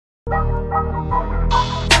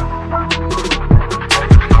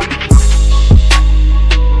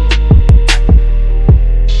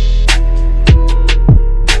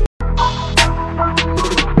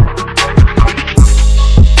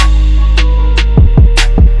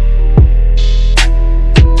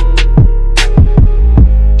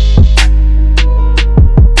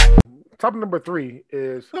problem number 3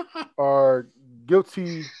 is our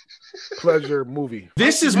guilty pleasure movie.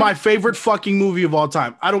 This is my favorite fucking movie of all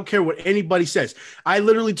time. I don't care what anybody says. I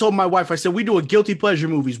literally told my wife, I said, we doing guilty pleasure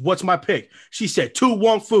movies. What's my pick? She said, To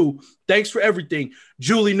Wong Fu. Thanks for everything.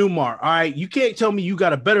 Julie Newmar. All right. You can't tell me you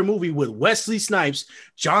got a better movie with Wesley Snipes,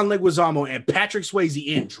 John Leguizamo, and Patrick Swayze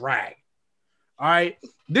in drag. All right.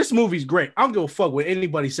 This movie's great. I don't give a fuck what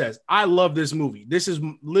anybody says. I love this movie. This is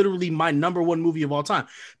literally my number one movie of all time.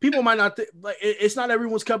 People might not, it's not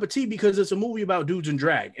everyone's cup of tea because it's a movie about dudes in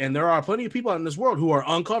drag. And there are plenty of people in this world who are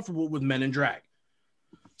uncomfortable with men in drag.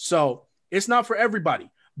 So it's not for everybody.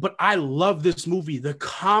 But I love this movie. The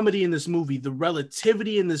comedy in this movie, the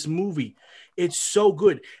relativity in this movie, it's so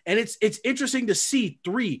good. And it's interesting to see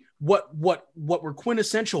what were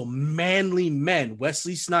quintessential manly men.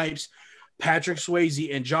 Wesley Snipes, Patrick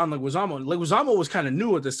Swayze, and John Leguizamo. Leguizamo was kind of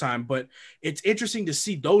new at this time, but it's interesting to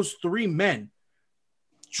see those 3 men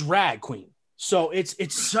drag queen. So it's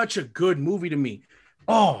such a good movie to me.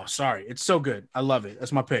 Oh, sorry. It's so good. I love it.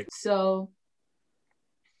 That's my pick. So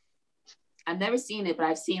I've never seen it, but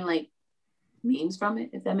I've seen like memes from it,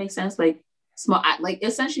 if that makes sense. Like small, like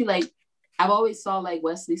essentially like I've always saw like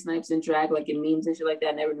Wesley Snipes in drag, like in memes and shit like that.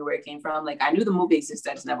 I never knew where it came from. Like I knew the movie existed.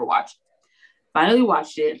 I just never watched it. Finally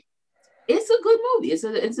watched it. It's a good movie.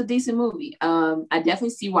 It's a decent movie. I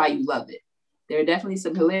definitely see why you love it. There are definitely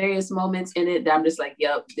some hilarious moments in it that I'm just like,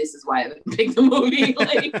 yep, this is why I picked the movie.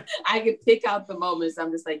 Like I could pick out the moments.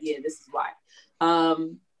 I'm just like, yeah, this is why.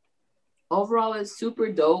 Overall, it's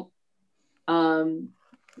super dope.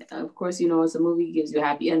 Of course, you know, it's a movie, gives you a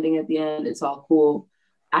happy ending at the end. It's all cool.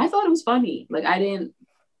 I thought it was funny. Like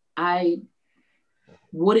I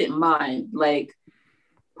wouldn't mind like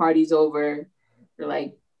parties over. They're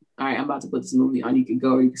like, all right, I'm about to put this movie on. You can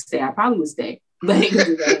go or you can stay. I probably would stay. Like,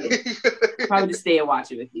 probably just stay and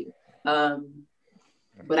watch it with you.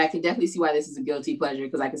 But I can definitely see why this is a guilty pleasure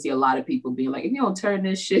because I can see a lot of people being like, if you don't turn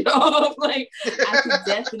this shit off, like I could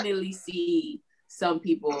definitely see some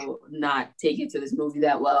people not taking to this movie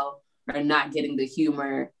that well or not getting the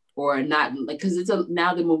humor or not like because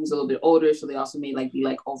now the movie's a little bit older, so they also may like be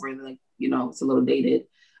like over and like, you know, it's a little dated.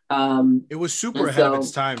 It was super ahead of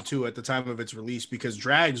its time too at the time of its release because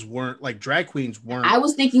drag queens weren't. I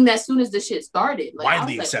was thinking that as soon as the shit started, like,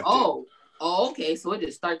 widely accepted. Oh, okay, so it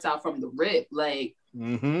just starts out from the rip, like.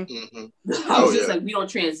 Mm-hmm. I was just like, we don't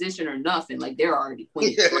transition or nothing. Like they're already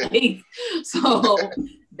queens. Like, so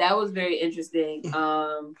that was very interesting.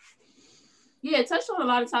 Yeah, it touched on a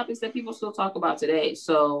lot of topics that people still talk about today.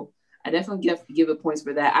 So I definitely give it points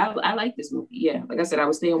for that. I like this movie. Yeah, like I said, I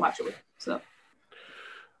would stay and watch it with. So.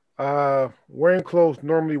 Wearing clothes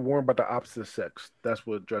normally worn by the opposite sex. That's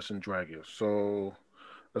what dress and drag is. So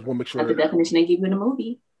let's want to make sure. That's the definition they give you in the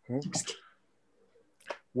movie.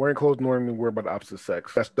 Wearing clothes normally worn by the opposite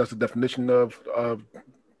sex. That's the definition of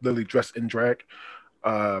literally dress and drag.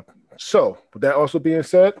 So with that also being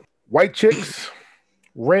said, White Chicks,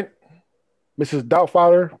 Rent, Mrs.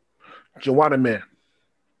 Doubtfire, Joanna Man,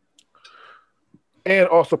 and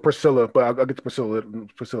also Priscilla. But I'll get to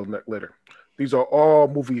Priscilla later. These are all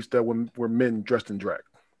movies that were men dressed in drag.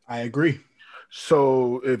 I agree.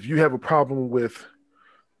 So if you have a problem with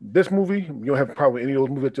this movie, you don't have a problem with any of those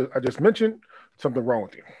movies I just mentioned, something wrong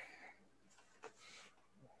with you.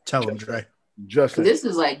 Tell them, Dre. This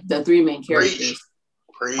is like the 3 main characters.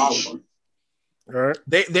 Preach. All of them. All right.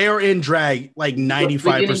 They are in drag like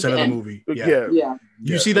 95% of the movie. Yeah.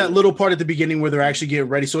 You see that little part at the beginning where they're actually getting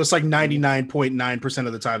ready. So it's like 99.9%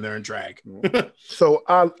 of the time they're in drag. So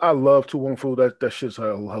I love To Wong Fu. That shit's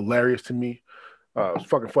hilarious to me. It's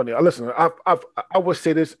fucking funny. Listen, I would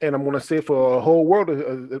say this, and I'm going to say it for a whole world.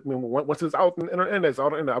 Once it's out in the internet,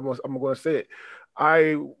 I'm going to say it.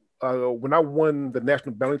 When I won the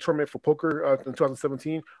National Bounty Tournament for poker in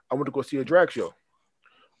 2017, I went to go see a drag show.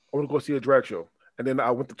 And then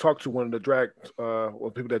I went to talk to one of the drag,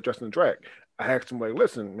 people that dressed in drag. I asked him, like,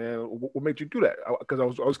 listen, man, what made you do that? Because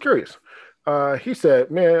I was curious. He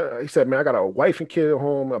said, man, I got a wife and kid at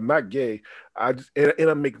home. I'm not gay. And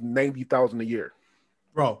I make $90,000 a year.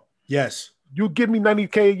 Bro, yes. You give me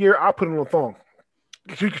 $90K a year, I'll put it on a thong.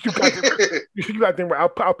 You got them right. I'll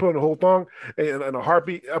put on the whole thong and a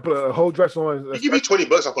heartbeat. I'll put a whole dress on. You give me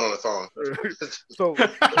 $20, I'll put on a thong.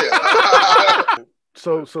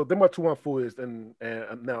 So then my 2 1 4 is, and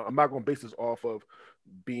now I'm not going to base this off of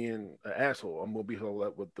being an asshole. I'm going to be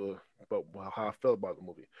about how I felt about the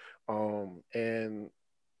movie. And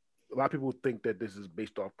a lot of people think that this is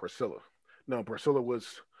based off Priscilla. No, Priscilla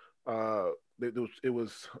was it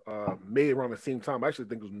was made around the same time. I actually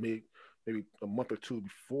think it was made maybe a month or two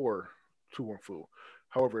before 2 1 4.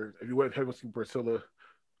 However, if you haven't seen Priscilla,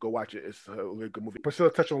 Go watch it. It's a really good movie. Priscilla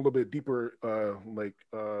touched on a little bit deeper,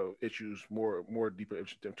 issues, more deeper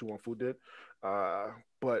issues than 2-1-Fu did.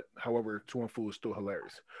 But however, 2-1-Fu is still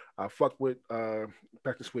hilarious. I fuck with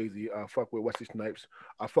Patrick Swayze. I fuck with Wesley Snipes.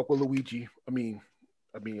 I fuck with Luigi.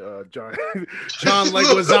 John. John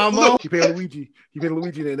Leguizamo. He played Luigi. He played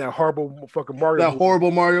Luigi in that horrible fucking Mario. That movie.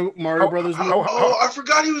 horrible Mario Brothers movie. I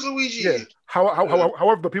forgot he was Luigi. Yeah.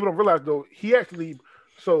 However, the people don't realize though, he actually.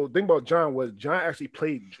 So the thing about John was John actually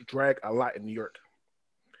played drag a lot in New York.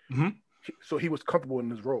 Mm-hmm. So he was comfortable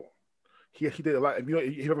in his role. He did a lot. If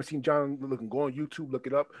you haven't seen John, go on YouTube, look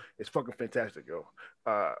it up. It's fucking fantastic, yo.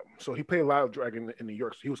 So he played a lot of drag in New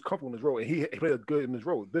York. So he was comfortable in his role, and he played good in his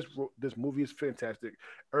role. This movie is fantastic.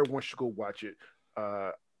 Everyone should go watch it.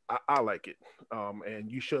 I like it,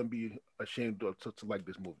 and you shouldn't be ashamed to like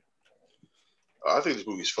this movie. I think this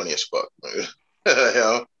movie is funny as fuck.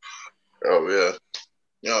 Yeah. Oh yeah.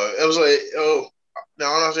 It was like,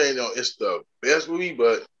 now I'm not saying it's the best movie,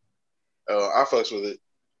 but I fucks with it.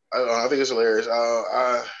 I think it's hilarious.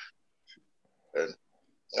 I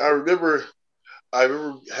remember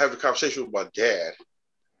having a conversation with my dad.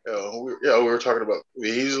 We were talking about.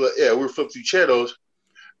 He's like, we were flipping through channels,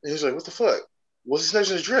 and he's like, "What the fuck? What's this next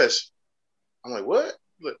in his dress?" I'm like, "What?"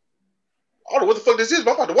 Like, I don't know what the fuck this is,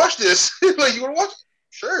 but I'm about to watch this. Like, you want to watch it?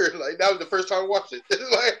 Sure. Like, that was the first time I watched it.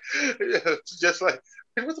 It's just like,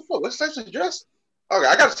 hey, what the fuck? What's next in his dress? Okay,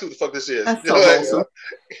 I got to see what the fuck this is. That's so wholesome.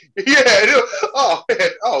 Yeah. Oh man.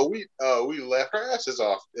 Oh, we laughed our asses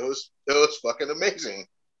off. It was fucking amazing.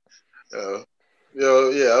 I'm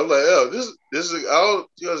like, this is it's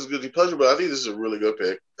a good pleasure, but I think this is a really good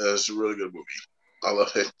pick. It's a really good movie. I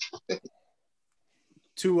love it.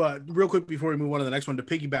 To real quick before we move on to the next one, to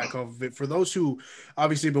piggyback off of it, for those who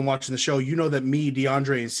obviously have been watching the show, you know that me,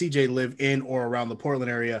 DeAndre, and CJ live in or around the Portland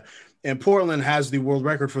area, and Portland has the world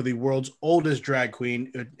record for the world's oldest drag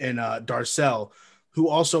queen in Darcel, who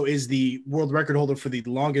also is the world record holder for the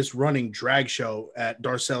longest running drag show at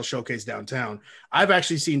Darcel Showcase downtown. I've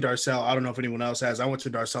actually seen Darcel. I don't know if anyone else has. I went to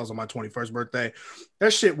Darcel's on my 21st birthday.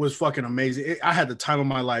 That shit was fucking amazing. I had the time of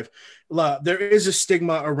my life. There is a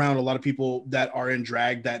stigma around a lot of people that are in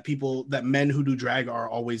drag, that men who do drag are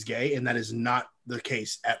always gay, and that is not the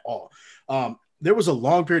case at all. There was a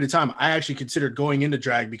long period of time I actually considered going into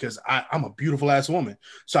drag because I'm a beautiful ass woman,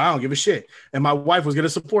 so I don't give a shit. And my wife was going to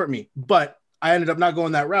support me, but I ended up not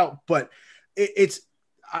going that route. But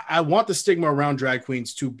I want the stigma around drag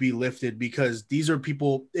queens to be lifted because these are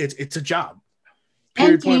people. It's a job.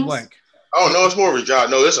 Period. Point blank. Oh no, it's more of a job.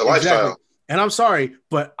 No, it's a lifestyle. And I'm sorry,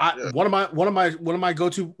 but one of my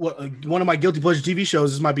guilty pleasure TV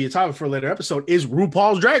shows. This might be a topic for a later episode. Is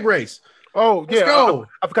RuPaul's Drag Race. Oh yeah, go.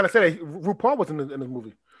 I forgot to say that RuPaul was in this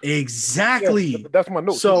movie. Exactly. Yeah, that's my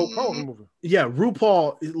note. So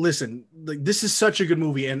RuPaul, listen, like, this is such a good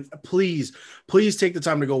movie, and please take the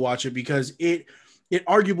time to go watch it because it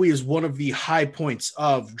arguably is one of the high points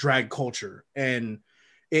of drag culture, and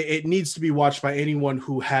it needs to be watched by anyone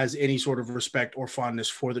who has any sort of respect or fondness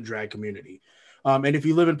for the drag community. And if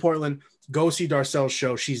you live in Portland, go see Darcel's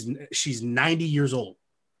show. She's 90 years old,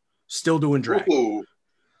 still doing drag. Ooh.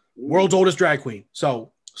 World's oldest drag queen.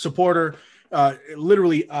 So support her.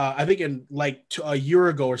 I think in a year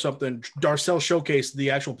ago or something, Darcel Showcase,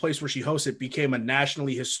 the actual place where she hosts it, became a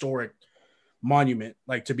nationally historic monument,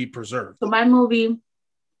 to be preserved. So my movie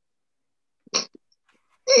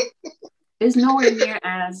is nowhere near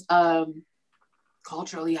as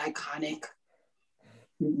culturally iconic.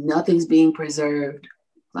 Nothing's being preserved.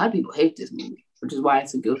 A lot of people hate this movie, which is why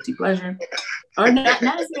it's a guilty pleasure. Or not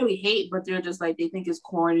necessarily hate, but they're just they think it's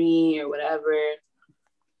corny or whatever.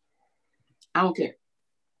 I don't care.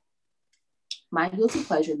 My guilty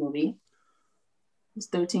pleasure movie is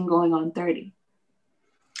 13 Going on 30.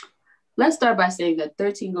 Let's start by saying that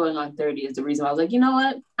 13 Going on 30 is the reason I was like, you know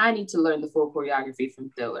what? I need to learn the full choreography from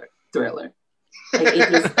Thriller.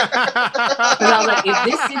 Because I was like, if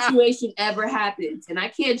this situation ever happens and I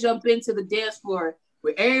can't jump into the dance floor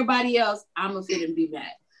with everybody else, I'm gonna fit and be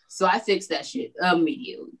mad. So I fixed that shit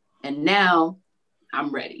immediately. And now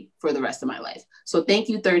I'm ready for the rest of my life. So thank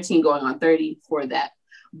you, 13 Going on 30 for that.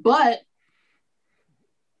 But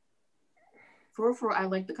for I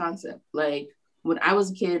like the concept. When I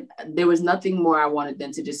was a kid, there was nothing more I wanted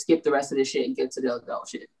than to just skip the rest of this shit and get to the adult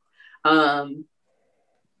shit. And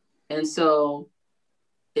so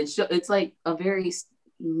it's like a very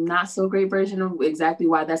not so great version of exactly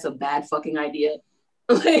why that's a bad fucking idea.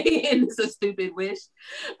 And it's a stupid wish.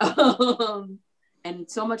 And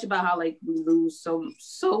so much about how we lose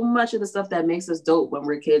so much of the stuff that makes us dope when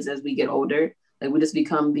we're kids as we get older. We just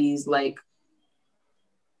become these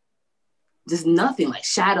just nothing, like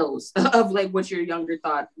shadows of like what your younger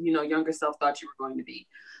self thought you were going to be.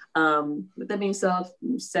 With that being said,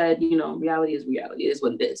 reality is reality. It is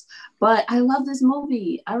what it is. But I love this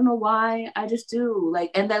movie. I don't know why. I just do.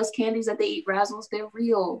 Like, and those candies that they eat, Razzles, they're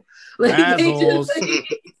real. Like, Razzles.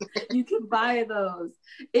 You can buy those.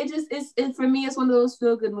 It for me, it's one of those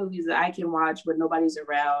feel good movies that I can watch when nobody's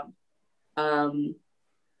around.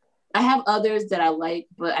 I have others that I like,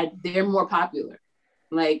 but they're more popular.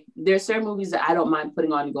 Like, there's certain movies that I don't mind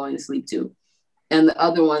putting on and going to sleep to, and the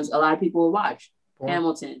other ones a lot of people will watch.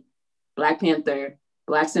 Hamilton, Black Panther,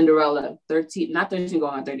 Black Cinderella, 13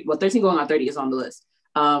 going on 30. Well, 13 going on 30 is on the list.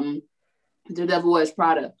 The Devil Wears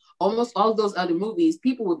Prada. Almost all of those other movies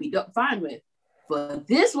people would be fine with. But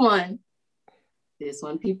this one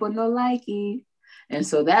people no likey. And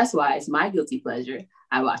so that's why it's my guilty pleasure.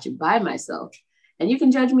 I watch it by myself. And you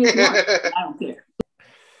can judge me if you want. I don't care.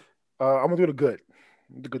 I'm going to do the good.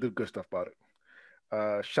 The good stuff about it.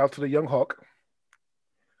 Shout out to the young Hawk.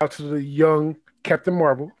 Shout out to the young Captain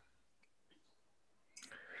Marvel.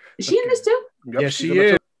 Is she in this too? Yep, yes, she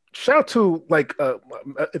is. Shout out to like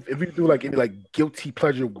if we do like any like guilty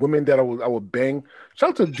pleasure women that I would bang. Shout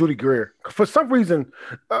out to Judy Greer. For some reason,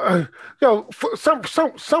 for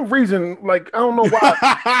some reason, like I don't know why.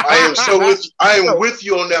 I am with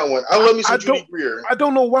you on that one. I love me some Judy Greer. I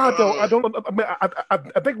don't know why though. I don't. I mean,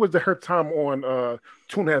 I think it was her time on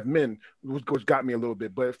 2.5 Men, which got me a little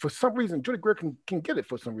bit. But for some reason, Judy Greer can get it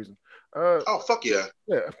for some reason. Oh fuck yeah!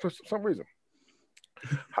 Yeah, for some reason.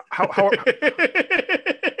 How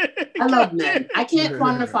I love men. I can't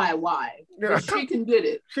quantify why. Yeah, but she can get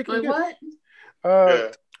it. She can what? I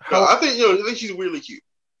think she's weirdly cute.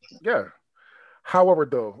 Yeah. However,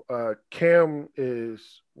 though, Cam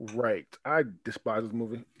is right. I despise this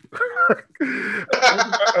movie.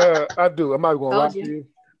 I do. I'm not going to lie to you.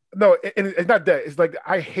 No, and it's not that. It's like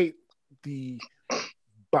I hate the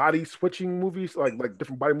body switching movies, like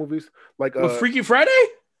different body movies, like Freaky Friday.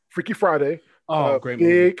 Freaky Friday. Oh, great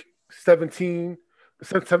Big movie. 17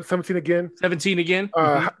 again. 17 again.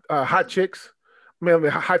 Hot Chicks. Man,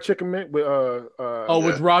 Hot Chicken Man with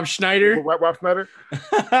with Rob Schneider. With Rob Schneider.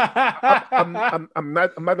 I'm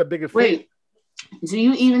not the biggest fan. Wait, do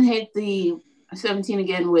you even hate the 17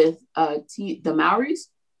 again with the Maoris?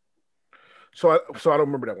 So I don't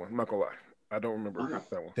remember that one. I'm not gonna lie. I don't remember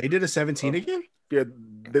that one. They did a 17 again? Yeah,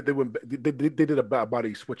 they did a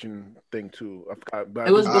body switching thing too.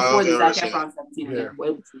 It was before the Zac Efron 17 again. I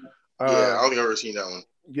don't think I've ever seen that one.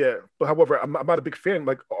 Yeah, but however, I'm not a big fan.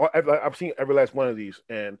 Like I've seen every last one of these,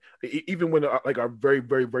 and even when like our very,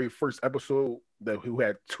 very, very first episode who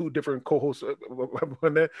had two different co-hosts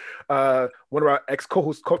on that, one of our ex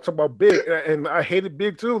co-hosts talked about Big, and I hated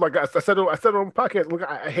Big too. Like I said it on the podcast. Look,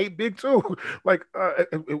 I hate Big too. Like I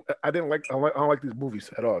don't like these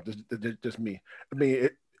movies at all. Just me. I mean,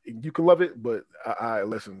 you can love it, but I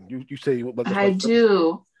listen. You say you love it. I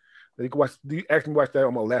do. You can watch. You actually watch that,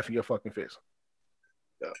 I'm gonna laugh in your fucking face.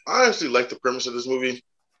 I actually like the premise of this movie.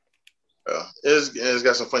 It's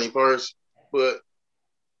got some funny parts, but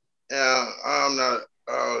I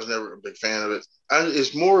was never a big fan of it.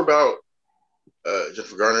 It's more about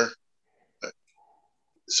Jennifer Garner.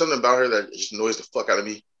 Something about her that just annoys the fuck out of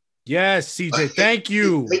me. Yes, CJ, thank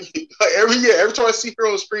you. Every time I see her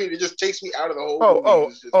on the screen, it just takes me out of the whole movie.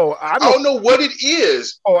 I don't know what it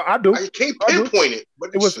is. Oh, I do. I can't pinpoint it,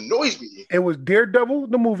 but it just annoys me. It was Daredevil,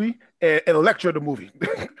 the movie, and Elektra, the movie.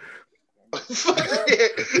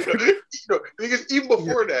 Because even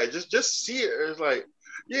before that, just see it. It's like,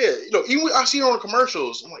 even when I see her on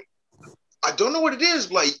commercials, I'm like, I don't know what it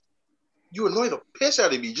is. Like, you annoy the piss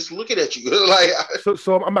out of me just looking at you. Like,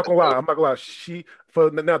 so I'm not gonna lie.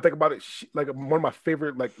 Now think about it. Like one of my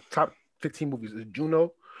favorite top 15 movies is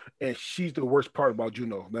Juno, and she's the worst part about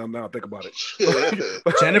Juno. Now think about it.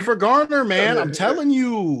 Jennifer Garner, man, I'm telling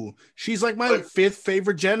you, she's like my fifth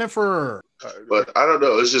favorite Jennifer. But I don't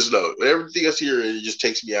know. It's just everything I see her, it just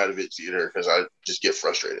takes me out of it seeing her because I just get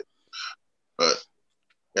frustrated. But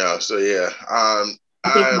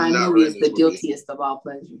I think my movie is the guiltiest of all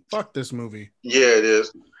pleasures. Fuck this movie. Yeah, it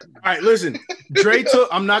is. All right, listen.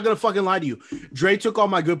 I'm not going to fucking lie to you. Dre took all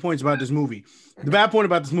my good points about this movie. The bad point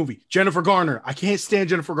about this movie, Jennifer Garner. I can't stand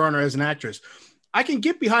Jennifer Garner as an actress. I can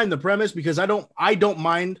get behind the premise because I don't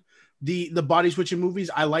mind the body switching movies.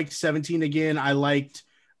 I liked 17 again. I liked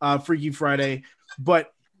Freaky Friday.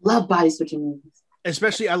 But love body switching movies.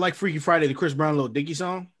 Especially I like Freaky Friday, the Chris Brown Little Dicky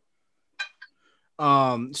song.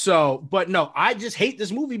 But no, I just hate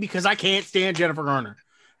this movie because I can't stand Jennifer Garner.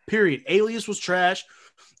 Period. Alias was trash.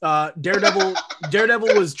 Daredevil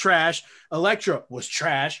was trash. Elektra was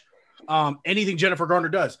trash. Anything Jennifer Garner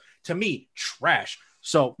does, to me, trash.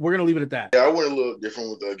 So we're gonna leave it at that. Yeah, I went a little different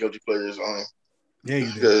with the guilty pleasures on Yeah, you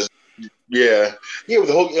did. because with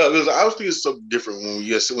the whole because I was thinking something different when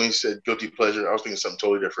you said guilty pleasure. I was thinking something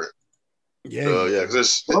totally different. Yeah, So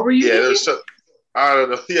because what were you thinking? there's some, I don't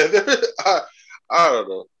know. Yeah, I don't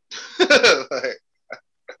know. Like,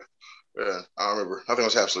 I don't remember. I think I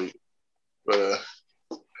was half asleep. But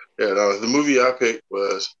no, the movie I picked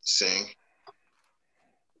was Sing.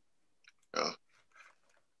 You know,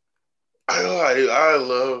 I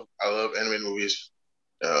love animated movies.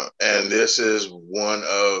 And this is one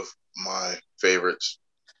of my favorites.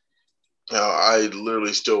 I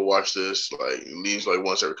literally still watch this like at least like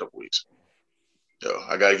once every couple weeks.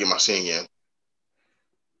 I gotta get my sing in.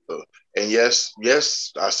 And yes,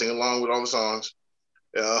 I sing along with all the songs.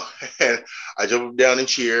 And I jump down and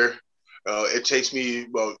cheer. It takes me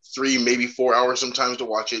about 3, maybe 4 hours sometimes to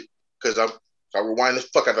watch it because I rewind the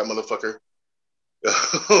fuck out of that motherfucker.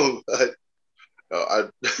 I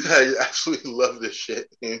absolutely love this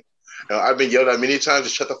shit. I've been yelled at many times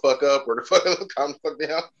to shut the fuck up or to calm the fuck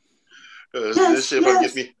down. This shit fucking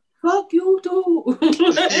gets me. Fuck you too.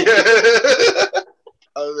 Yeah.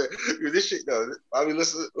 This shit, no. I mean,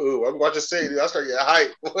 listen. I'm watching Sing. I start getting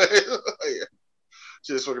hype. Yeah.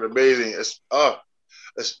 Just fucking amazing. And I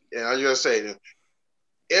was gonna say,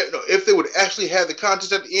 if they would actually have the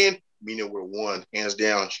contest at the end, Mina would have won hands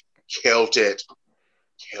down. Killed it.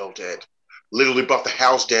 Literally brought the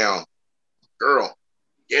house down. Girl,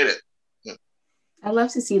 get it. I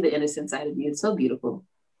love to see the innocent side of you. It's so beautiful.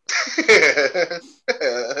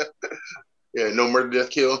 Yeah, no murder, death,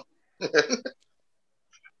 kill.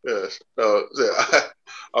 Yes.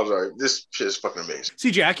 I'm sorry. This shit is fucking amazing.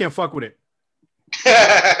 CJ, I can't fuck with it.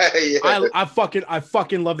 Yeah. I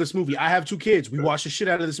fucking love this movie. I have 2 kids. We watch the shit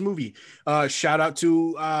out of this movie. Shout out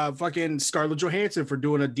to fucking Scarlett Johansson for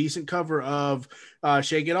doing a decent cover of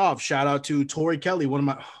Shake It Off. Shout out to Tori Kelly,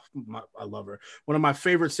 I love her. One of my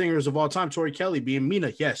favorite singers of all time, Tori Kelly, being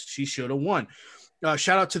Mina. Yes, she should have won.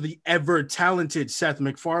 Shout out to the ever talented Seth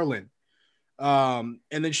MacFarlane. And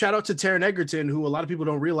then shout out to Taron Egerton, who a lot of people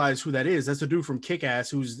don't realize who that is. That's the dude from Kick-Ass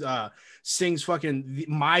who's sings fucking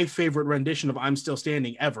my favorite rendition of I'm Still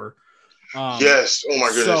Standing ever. Yes. Oh my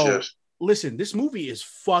goodness, yes. Listen, this movie is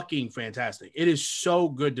fucking fantastic. It is so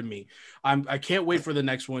good to me. I can't wait for the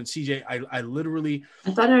next one. CJ, I literally...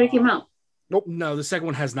 I thought it already came out. Nope. No, the second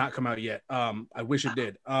one has not come out yet. I wish it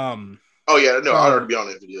did. Oh yeah, no, I'd already be on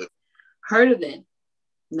it yet. Heard of it.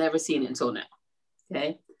 Never seen it until now.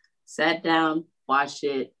 Okay. Sat down, watched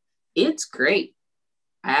it. It's great.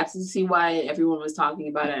 I absolutely see why everyone was talking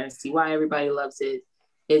about it. I see why everybody loves it.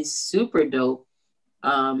 It's super dope.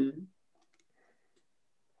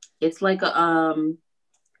 It's like a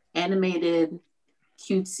animated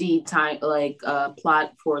cutesy type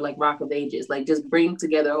plot for like Rock of Ages. Like just bring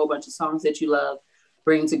together a whole bunch of songs that you love,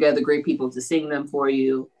 bring together great people to sing them for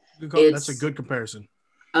you. That's a good comparison.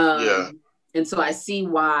 Yeah. And so I see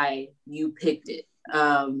why you picked it.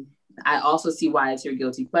 I also see why it's your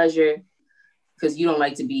guilty pleasure, because you don't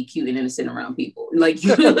like to be cute and innocent around people. Like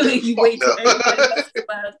you wait till everybody else is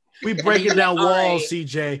left. We breaking down walls, right.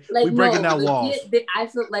 CJ. Like, we breaking down walls. I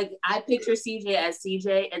feel like I picture CJ as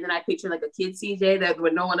CJ, and then I picture like a kid CJ that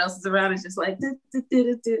when no one else is around, it's just like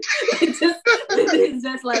it's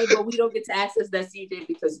just like, but we don't get to access that CJ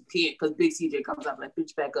because you can't, because big CJ comes up like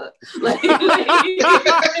bitch back up.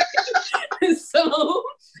 So,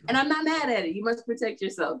 and I'm not mad at it. You must protect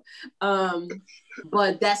yourself.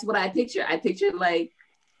 But that's what I picture. I picture like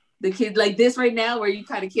the kid like this right now, where you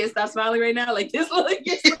kind of can't stop smiling right now, like this. Like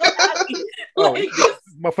you're so happy. Like,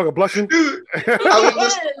 motherfucker blushing.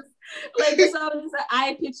 Yes. Like this.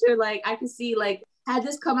 I picture like I could see like had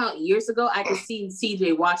this come out years ago, I could see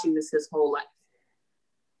CJ watching this his whole life.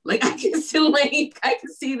 Like I can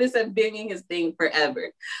see this as being his thing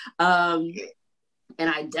forever. And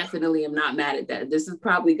I definitely am not mad at that. This is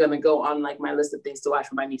probably going to go on like my list of things to watch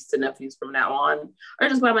for my nieces and nephews from now on, or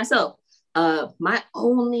just by myself. My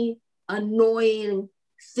only annoying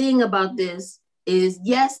thing about this is,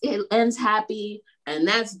 yes, it ends happy and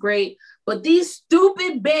that's great, but these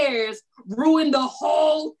stupid bears ruined the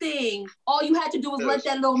whole thing. All you had to do was let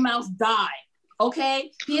that little mouse die.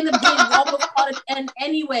 Okay? He ended up getting almost caught at the end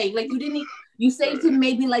anyway. Like you saved him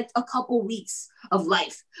maybe like a couple weeks of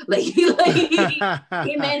life. Like him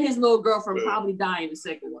and his little girlfriend probably dying the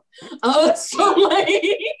second one. So like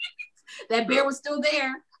that bear was still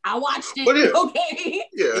there. I watched it. Yeah. Okay.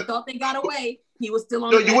 Yeah. They thought they got away. He was still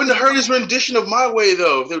on. No, you wouldn't have heard his rendition of My Way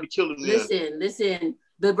though if they would have killed him. Listen.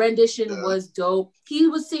 The rendition was dope. He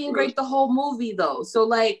was singing great the whole movie though. So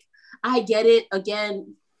like I get it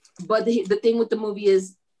again, but the thing with the movie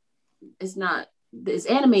is it's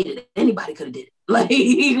animated. Anybody could have did it. Like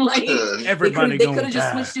Everybody they gonna could have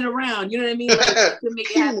just die. switched it around. You know what I mean? Like to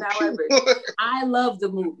make it happen. However, I love the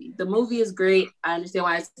movie. The movie is great. I understand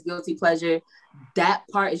why it's a guilty pleasure. That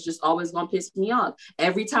part is just always gonna piss me off.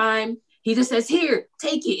 Every time he just says, "Here,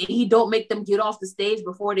 take it," and he don't make them get off the stage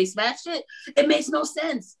before they smash it. It makes no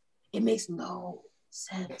sense. It makes no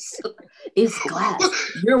sense. It's glass.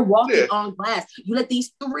 You're walking on glass. You let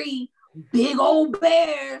these 3 big old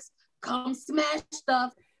bears come smash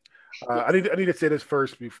stuff. I need to say this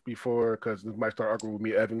first before, because this might start arguing with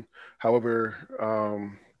me, Evan. However,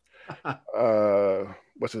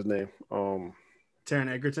 what's his name? Taron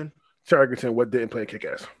Egerton. Taron Egerton. What didn't play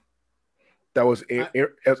Kick-Ass? That was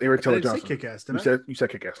Aaron Taylor Johnson. Kick-Ass, you said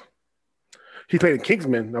Kick-Ass. He played in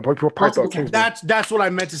Kingsman. I probably thought Kingsman. That's what I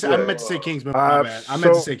meant to say. I meant to say Kingsman. My bad. I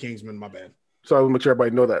meant to say Kingsman. My bad. So I want to make sure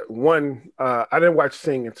everybody know that. One, I didn't watch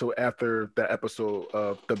Sing until after that episode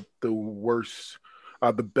of the worst,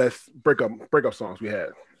 the best breakup songs we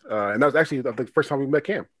had, and that was actually the first time we met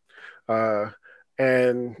Cam,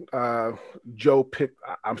 and Joe picked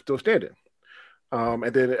 "I'm Still Standing,"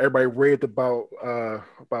 and then everybody raved about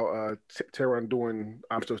Taron doing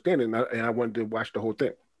 "I'm Still Standing," and I wanted to watch the whole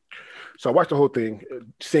thing. So I watched the whole thing.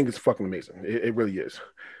 Sing is fucking amazing. It really is.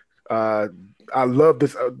 I love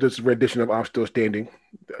this rendition of "I'm Still Standing."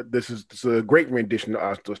 This is a great rendition of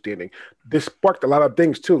 "I'm Still Standing." This sparked a lot of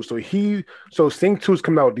things too. So Sing 2 is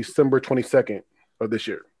coming out December 22nd of this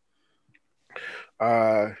year.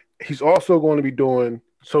 He's also going to be doing,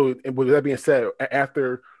 so with that being said,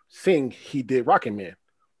 after Sing, he did Rocket Man.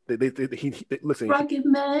 Listen, Rocket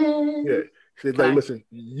Man. Yeah. He's like, listen,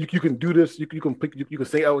 you can do this. You can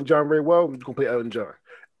sing Elton John very well. You can play Elton John,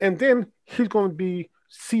 and then he's going to be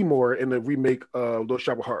Seymour in the remake of Little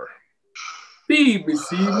Shop of Horror. Baby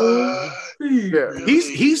Seymour. Yeah,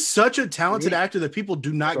 he's such a talented actor that people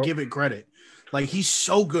do not give it credit. Like, he's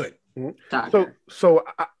so good. Mm-hmm. So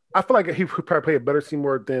I feel like he could probably play a better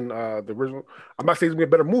Seymour than the original. I'm not saying it's gonna be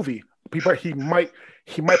a better movie. He might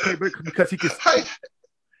play better because he can sing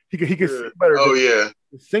better.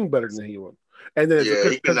 Sing better than he would. And then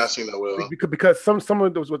he could not sing that well because some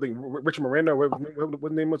of those, Richard Miranda, what the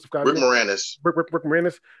name was, Rick Moranis. Rick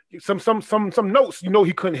Moranis. Some notes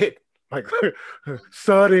he couldn't hit, like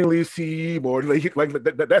suddenly Seymour, like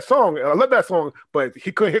that song. I love that song, but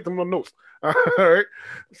he couldn't hit them on notes. All right,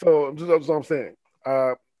 so that's what I'm saying.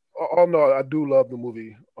 All in all, I do love the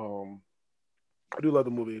movie. I do love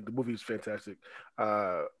the movie. The movie is fantastic.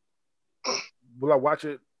 Will I watch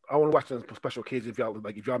it? I want to watch it on a special occasion. If y'all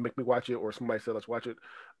make me watch it, or somebody said let's watch it,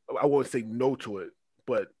 I won't say no to it.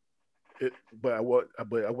 But I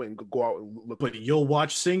wouldn't go out and look. But you'll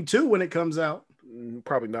watch Sing 2 when it comes out.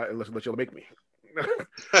 Probably not, unless y'all make me.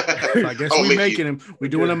 I guess we're making him. We're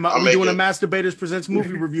doing a Masturbators Presents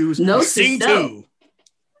movie reviews. No, Sing 2.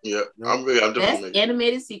 Yeah, I'm definitely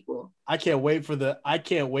animated sequel. I can't wait for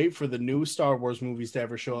the new Star Wars movies to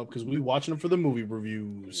ever show up, because we watching them for the movie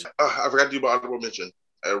reviews. I forgot to do my honorable mention.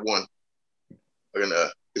 I had one.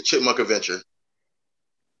 The Chipmunk Adventure.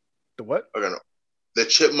 The what? The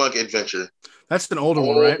Chipmunk Adventure. That's an older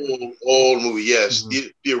one, right? Old movie, yes. Mm-hmm.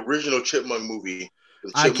 The original Chipmunk movie.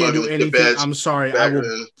 I can't do anything. I'm sorry. I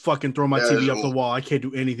will fucking throw my TV off the wall. I can't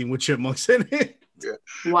do anything with chipmunks in it. Yeah.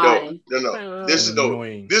 Why? No. This is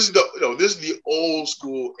the old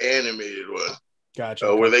school animated one.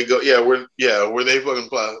 Gotcha. Where they go, where they fucking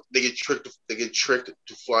fly. They get tricked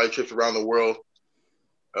to fly trips around the world.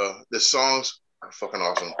 The songs are fucking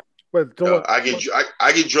awesome.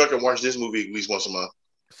 I get drunk and watch this movie at least once a month.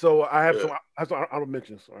 So I have some honorable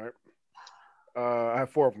mentions. All right. I have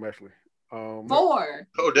 4 of them actually. 4.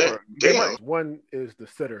 Oh damn. One is The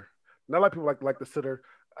Sitter. Not a lot of people like The Sitter.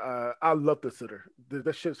 I love The Sitter.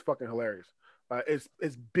 That shit's fucking hilarious.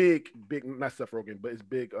 It's big, not Seth Rogen, but it's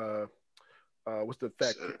big. What's the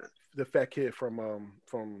fat kid from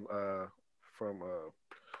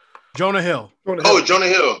Jonah Hill. Jonah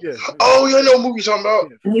Hill. Yeah. Oh, yeah, I know what movie you're talking about.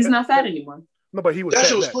 And he's not fat anymore. No, but he was. That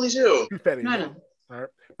shit was funny as hell. He was fat anymore. All right,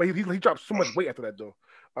 but he dropped so much weight after that though.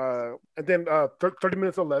 And then 30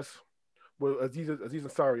 Minutes or Less with Aziz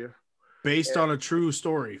Ansari. Based on a true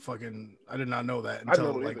story. Fucking, I did not know that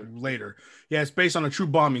until later. Yeah, it's based on a true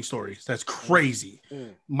bombing story. That's crazy.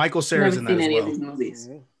 Michael Cera's in that as well.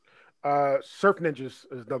 Mm-hmm. Surf Ninjas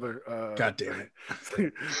is another. God damn it!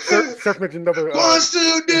 Surf Ninjas another.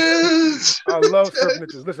 Monster Dudes. I love Surf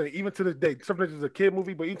Ninjas. Listen, even to this day, Surf Ninjas is a kid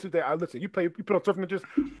movie, but even to today, you put on Surf Ninjas,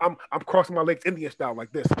 I'm crossing my legs Indian style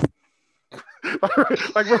like this. Like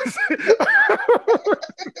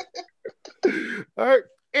all right,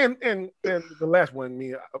 and the last one,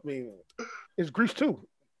 I mean, is Grease 2.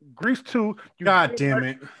 Grease 2. God damn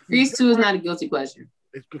it! Grease 2 is not a guilty pleasure.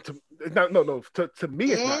 It's good to. It's not. No. To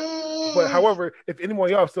me, it's not. But however, if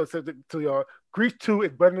anyone else says it to y'all, Grease 2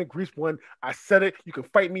 is better than Grease 1. I said it. You can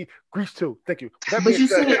fight me. Grease 2. Thank you. But you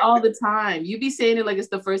say it all the time. You be saying it like it's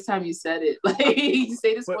the first time you said it. Like you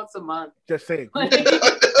say this once a month. Just saying. Like, I'm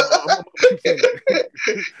keep saying it.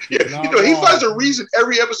 Yeah, he finds a reason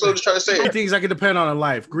every episode to try to say it. Things I can depend on in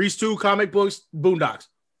life. Grease 2, comic books, Boondocks.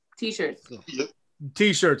 T-shirts. Yep.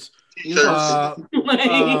 T-shirts. T-shirts.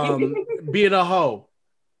 Being a hoe.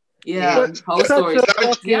 Yeah, whole stories.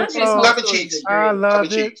 Clapping cheeks. I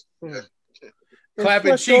love it.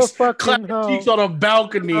 Clapping cheeks on a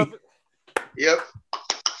balcony. Yep.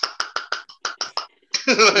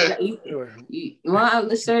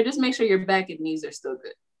 Well, sir, just make sure your back and knees are still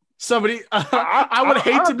good. Somebody, I would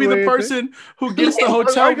hate to be the person who gets the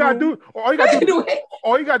hotel room. All you gotta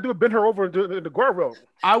do is bend her over in the guardrail.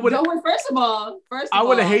 I would. First of all, I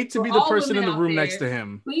would hate to be the person in the room next to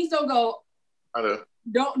him. Please don't go. I know.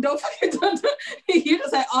 Don't fucking you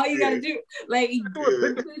just like all you gotta do. Like,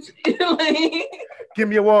 give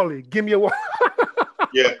me a Wally. Give me a Wally.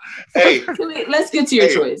 Yeah. Hey. Let's get to your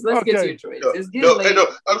choice. Let's get to your choice. No,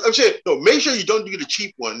 I'm saying no. Make sure you don't get a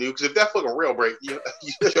cheap one, dude. Because if that fucking rail break,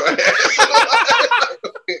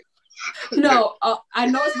 No, I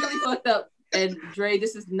know it's really fucked up, and Dre,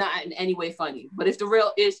 this is not in any way funny. But if the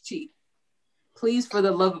rail is cheap, please, for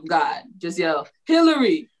the love of God, just yell,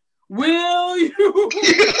 Hillary. Will you?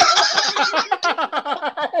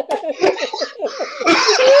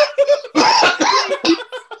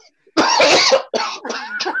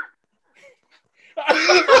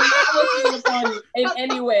 In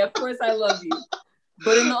any way, of course, I love you,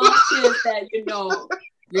 but in the off chance that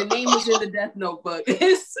your name is in the death notebook,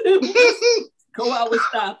 go out with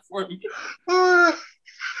stop for me.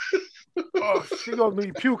 Oh, she gonna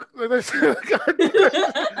need puke. Oh God!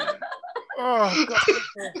 Oh God!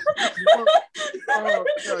 Damn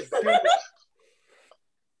it.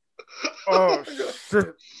 Oh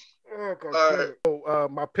shit! Oh God! Right. So,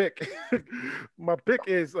 my pick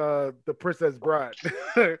is the Princess Bride.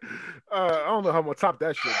 I don't know how I'm gonna top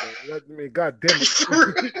that shit, though. I mean, God damn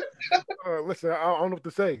it! Listen, I don't know what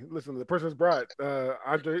to say. Listen, the Princess Bride.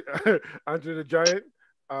 Andre the Giant.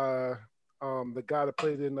 The guy that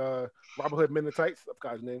played in Robin Hood Men in Tights. I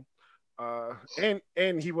forgot his name.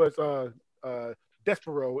 And he was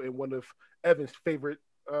Despero in one of Evan's favorite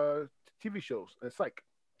TV shows, Psych.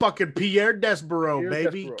 Fucking Pierre Despero,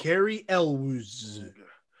 baby. Despero. Carrie Elwes.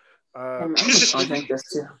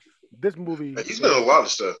 This movie. He's been in a lot of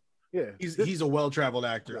stuff. Yeah, he's a well-traveled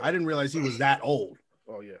actor. I didn't realize he was that old.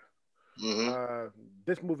 Oh yeah. Mm-hmm.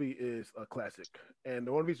 This movie is a classic, and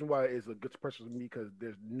the only reason why it's a good person to me because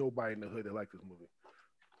there's nobody in the hood that likes this movie.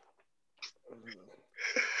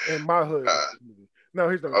 In my hood, no,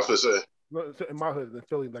 here's the. I was gonna say. In my hood, in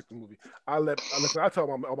Philly, like the movie. I tell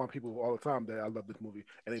all my people all the time that I love this movie,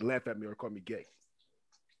 and they laugh at me or call me gay.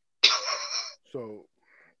 So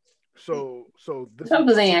this. Some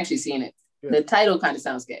people ain't actually seen it. Yeah. The title kind of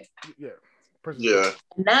sounds gay. Yeah. Yeah.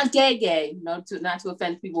 Not gay. No, not to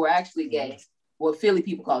offend people who are actually gay. What Philly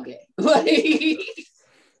people call gay.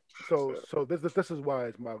 So this is why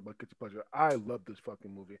it's my guilty pleasure. I love this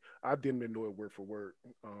fucking movie. I didn't even know it word for word,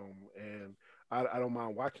 and I don't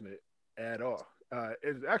mind watching it at all.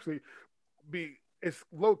 It's actually it's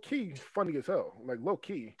low key funny as hell, like low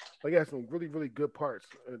key. Like it has some really really good parts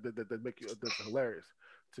that make it that's hilarious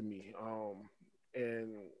to me.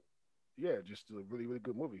 And yeah, just a really really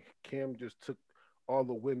good movie. Cam just took all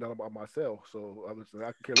the wind out of my sail, so I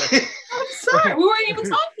could care less. I'm sorry, we weren't even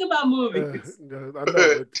talking about movies. I know,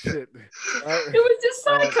 but shit. It was just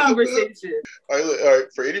side conversation. All right.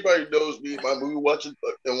 For anybody who knows me, my movie watching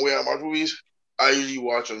and when I watch movies, I usually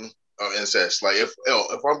watch them incest. Like if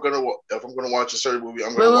I'm gonna watch a certain movie,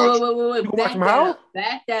 I'm gonna watch. Wait.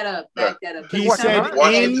 Back that up. He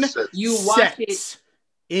said you watch it.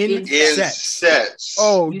 In sets.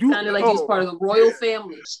 Oh, you sounded like he was part of the royal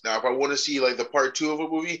family. Now, if I want to see like the part 2 of a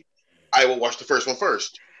movie, I will watch the first one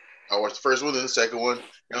first. I'll watch the first one, then the second one.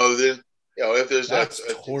 Then if there's a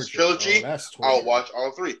trilogy, I'll watch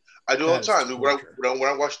all 3. I do all the time. When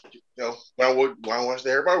I watch when I watch the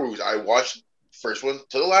Harry Potter movies, I watch the first one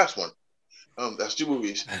to the last one. That's 2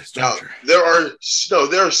 movies. Now there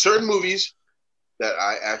are certain movies that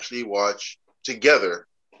I actually watch together.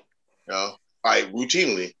 I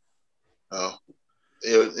routinely, and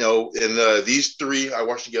these 3 I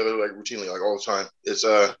watch together like routinely, like all the time. It's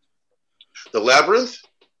The Labyrinth,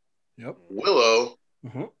 Willow,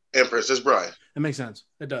 and Princess Bride. That makes sense.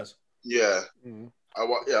 It does. Yeah, I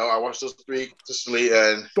watch those 3 consistently.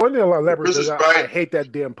 And the only thing about Labyrinth is I hate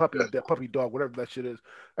that damn puppy, that puppy dog, whatever that shit is.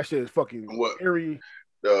 That shit is fucking eerie.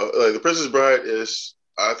 The Princess Bride is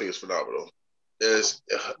I think it's phenomenal. It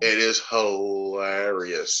is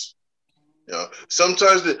hilarious.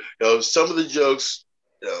 Sometimes some of the jokes,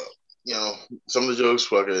 some of the jokes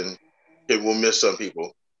fucking it will miss some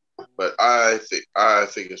people, but I think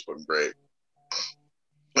it's fucking great.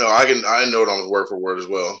 I know it on word for word as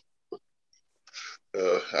well.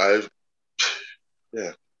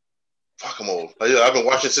 Yeah. Fuck, I'm old. I've been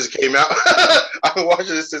watching since it came out. I've been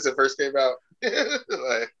watching it since it first came out.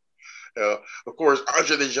 Like, of course,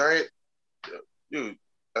 Andre the Giant, dude,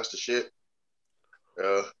 that's the shit.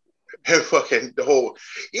 And fucking the whole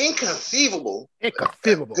inconceivable. Yeah,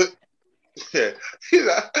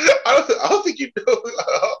 I don't think you know.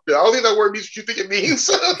 I don't think that word means what you think it means.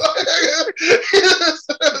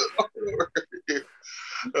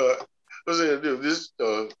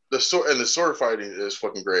 The sword fighting is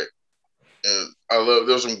fucking great, and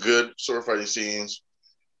there's some good sword fighting scenes,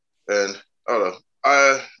 and I don't know.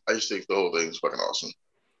 I just think the whole thing is fucking awesome.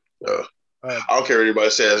 I don't care what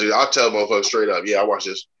anybody says. I'll tell motherfuckers straight up. Yeah, I watch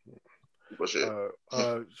this.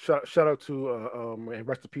 Shout out to and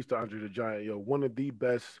rest in peace to Andre the Giant. One of the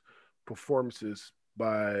best performances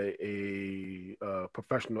by a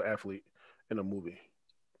professional athlete in a movie.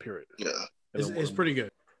 Period. Yeah, it's pretty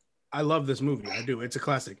good. I love this movie. I do. It's a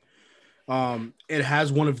classic. It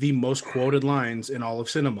has one of the most quoted lines in all of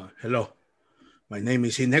cinema. Hello, my name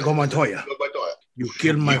is Inigo Montoya. You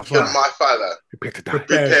killed my father. Prepare to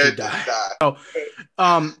die. So,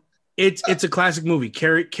 it's a classic movie.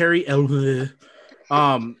 Carrie Elwes.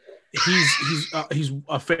 He's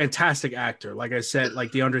a fantastic actor. Like I said,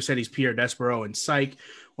 like DeAndre said, he's Pierre Despereaux in Psych,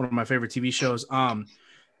 one of my favorite TV shows.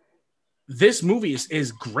 This movie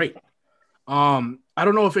is great. I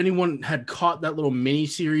don't know if anyone had caught that little mini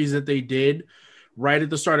series that they did right at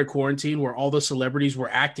the start of quarantine, where all the celebrities were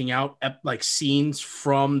acting out like scenes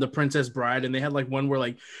from The Princess Bride, and they had like one where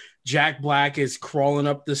like Jack Black is crawling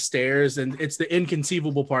up the stairs, and it's the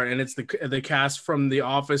inconceivable part, and it's the cast from The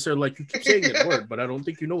Office are like, you keep saying that word, but I don't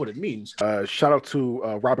think you know what it means. Shout out to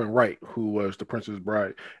Robin Wright, who was The Princess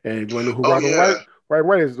Bride, and you want to know who Robin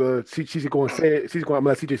Wright is? She's going to say it. I'm gonna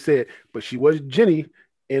let CJ say it, but she was Jenny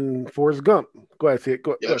in Forrest Gump. Go ahead, say it.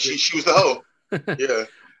 Go ahead. She was the hoe. Yeah.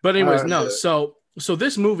 But anyways, no. So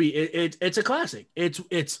this movie, it's a classic.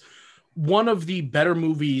 It's one of the better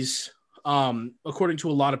movies, according to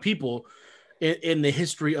a lot of people, in the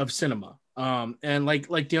history of cinema. And like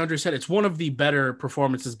DeAndre said, it's one of the better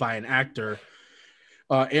performances by an actor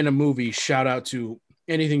in a movie. Shout out to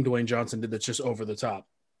anything Dwayne Johnson did that's just over the top.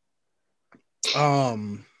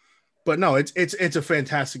 But no, it's a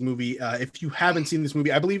fantastic movie. If you haven't seen this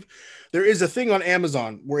movie, I believe there is a thing on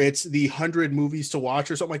Amazon where it's the 100 movies to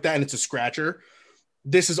watch or something like that, and it's a scratcher.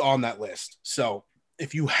 This is on that list. So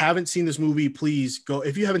if you haven't seen this movie, please go.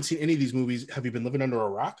 If you haven't seen any of these movies, have you been living under a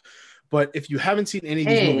rock? But if you haven't seen any of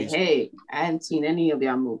these movies, I hadn't seen any of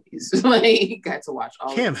y'all movies. Like, got to watch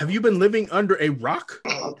all. Cam, have you been living under a rock?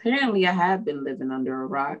 Apparently, I have been living under a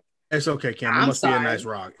rock. It's okay, Cam. It must be a nice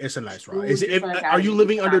rock. It's a nice rock. Are you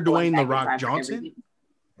living under Dwayne The Rock Johnson?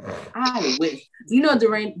 I wish. You know,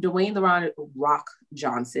 Dwayne The Rock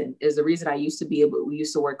Johnson is the reason we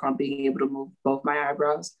used to work on being able to move both my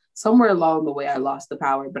eyebrows. Somewhere along the way, I lost the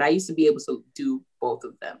power, but I used to be able to do both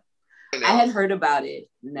of them. I had heard about it,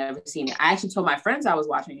 never seen it. I actually told my friends I was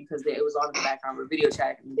watching it because it was on in the background of a video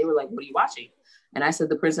chat, and they were like, "What are you watching?" And I said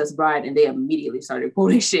The Princess Bride, and they immediately started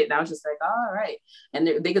quoting shit. And I was just like, oh, all right. And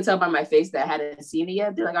they could tell by my face that I hadn't seen it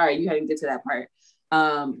yet. They're like, all right, you hadn't get to that part.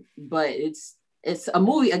 But it's a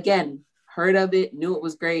movie, again, heard of it, knew it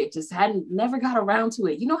was great, just never got around to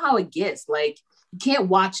it. You know how it gets. Like, you can't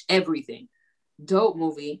watch everything. Dope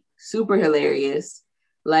movie, super hilarious.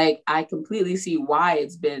 Like, I completely see why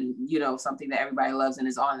it's been, something that everybody loves and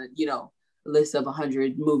is on, list of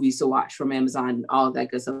 100 movies to watch from Amazon and all of that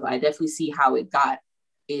good stuff. I definitely see how it got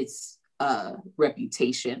its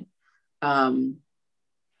reputation.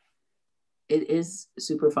 It is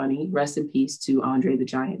super funny. Rest in peace to Andre the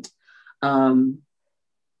Giant. Yeah,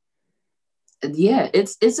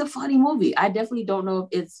 it's a funny movie. I definitely don't know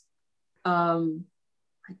if it's my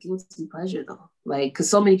guilty pleasure though. Like, cause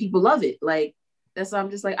so many people love it. Like, that's why I'm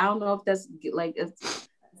just like, I don't know if that's like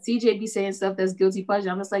CJ be saying stuff that's guilty pleasure.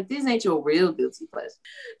 I'm just like, this ain't your real guilty pleasure.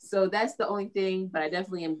 So that's the only thing. But I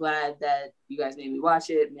definitely am glad that you guys made me watch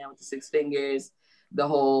it. Man with the Six Fingers, the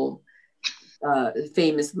whole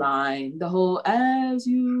famous line, the whole "as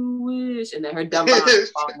you wish," and then her dumb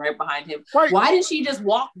song right behind him. Right. Why didn't she just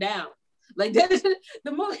walk down? Like, that is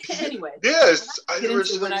the movie. Anyway, yes,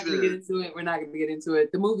 we're not gonna get into it. We're not gonna get into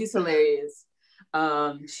it. The movie's hilarious.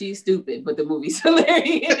 She's stupid, but the movie's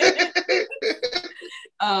hilarious.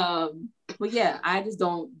 But yeah, I just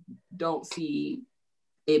don't see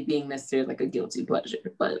it being necessarily like a guilty pleasure,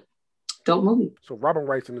 but dope movie. So Robin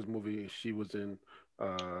Wright's in this movie. She was in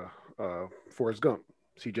Forrest Gump.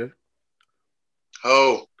 CJ.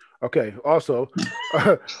 Oh, Okay. Also,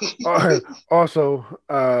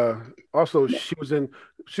 also, she was in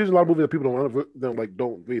a lot of movies that people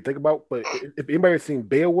don't really think about. But if anybody has seen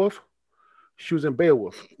Beowulf, she was in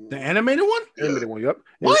Beowulf, The animated one? animated one. Yep.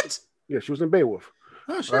 What? Yeah, she was in Beowulf.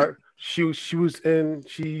 Oh shit. All right. She was in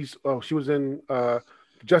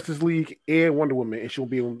Justice League and Wonder Woman, and she'll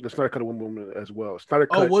be in the Snyder Cut of Wonder Woman as well. Snyder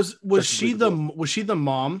Oh, Cut. was Justice she League as well. was she the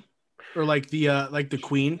mom, or like the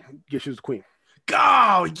queen? Yeah, she was the queen.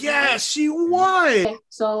 Oh yes, she won. Okay,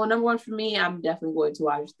 so number one for me, I'm definitely going to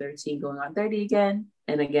watch 13 going on 30 again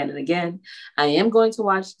and again and again. I am going to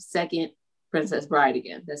watch second Princess Bride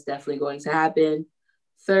again. That's definitely going to happen.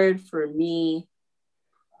 Third for me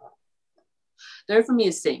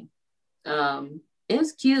is Sing.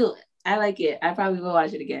 It's cute. I like it. I probably will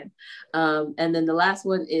watch it again. And then the last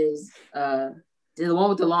one is the one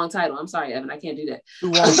with the long title. I'm sorry, Evan, I can't do that. Tu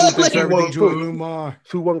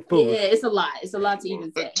Wong Fu. Yeah, it's a lot. It's a lot to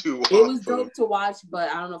even say. It was dope to watch, but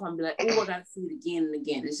I don't know if I'm gonna be like, oh, I gotta see it again and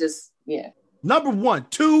again. It's just, yeah. Number 1,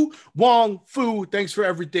 Tu Wong Fu. Thanks for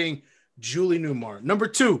everything, Julie Newmar. Number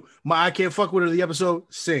 2, my I Can't Fuck With Her the episode,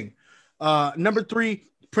 Sing. Number 3,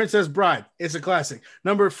 Princess Bride. It's a classic.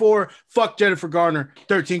 Number 4, fuck Jennifer Garner.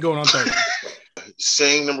 13 going on 30.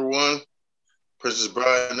 Sing number 1, Princess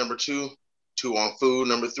Bride number 2, Tu Wong Fu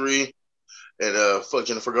number 3, and fuck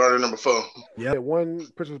Jennifer Garner number 4. Yeah, 1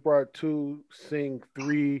 Princess Bride, 2 Sing,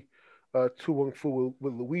 3 Tu Wong Fu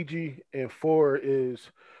with Luigi, and 4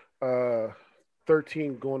 is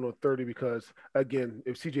 13 going on 30 because again,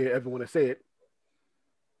 if CJ ever want to say it,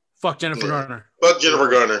 fuck Jennifer Garner. Fuck Jennifer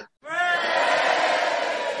Garner.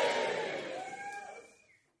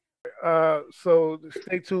 So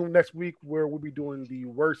stay tuned next week where we'll be doing the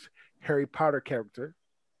worst Harry Potter character,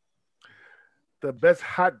 the best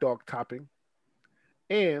hot dog topping,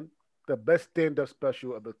 and the best stand-up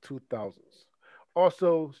special of the 2000s.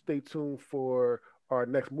 Also, stay tuned for our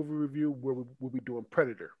next movie review where we'll be doing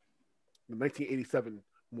Predator, the 1987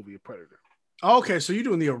 movie of Predator. Okay, so you're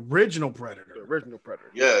doing the original Predator. The original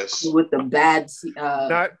Predator. Yes. With the bad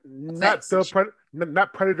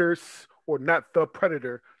not Predators or not the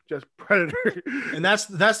Predator, just Predator. And that's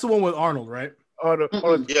the one with Arnold, right?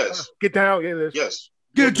 Yes. Get down. Yeah, Yes.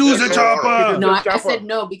 Get to the chopper. No, I said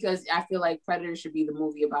no because I feel like Predator should be the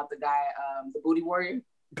movie about the guy, the booty warrior.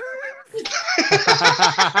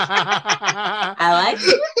 I like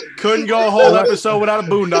it. Couldn't go a whole episode without a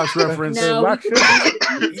Boondocks reference. No,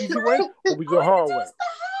 easy way, or we go hard way.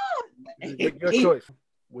 Make your choice.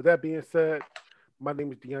 With that being said, my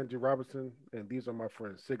name is DeAndre Robinson, and these are my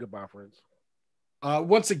friends. Say goodbye, friends.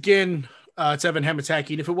 Once again, it's Evan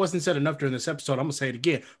Hamataki, and if it wasn't said enough during this episode, I'm gonna say it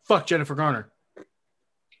again. Fuck Jennifer Garner.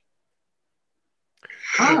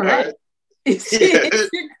 All right. It's your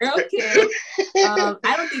girl, Kim.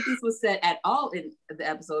 I don't think this was said at all in the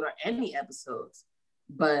episode or any episodes,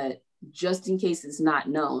 but just in case it's not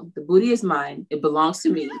known, the booty is mine. It belongs to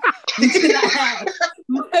me. You cannot have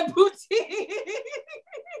my booty.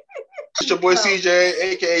 It's your boy CJ,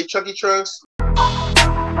 aka Chucky Trunks.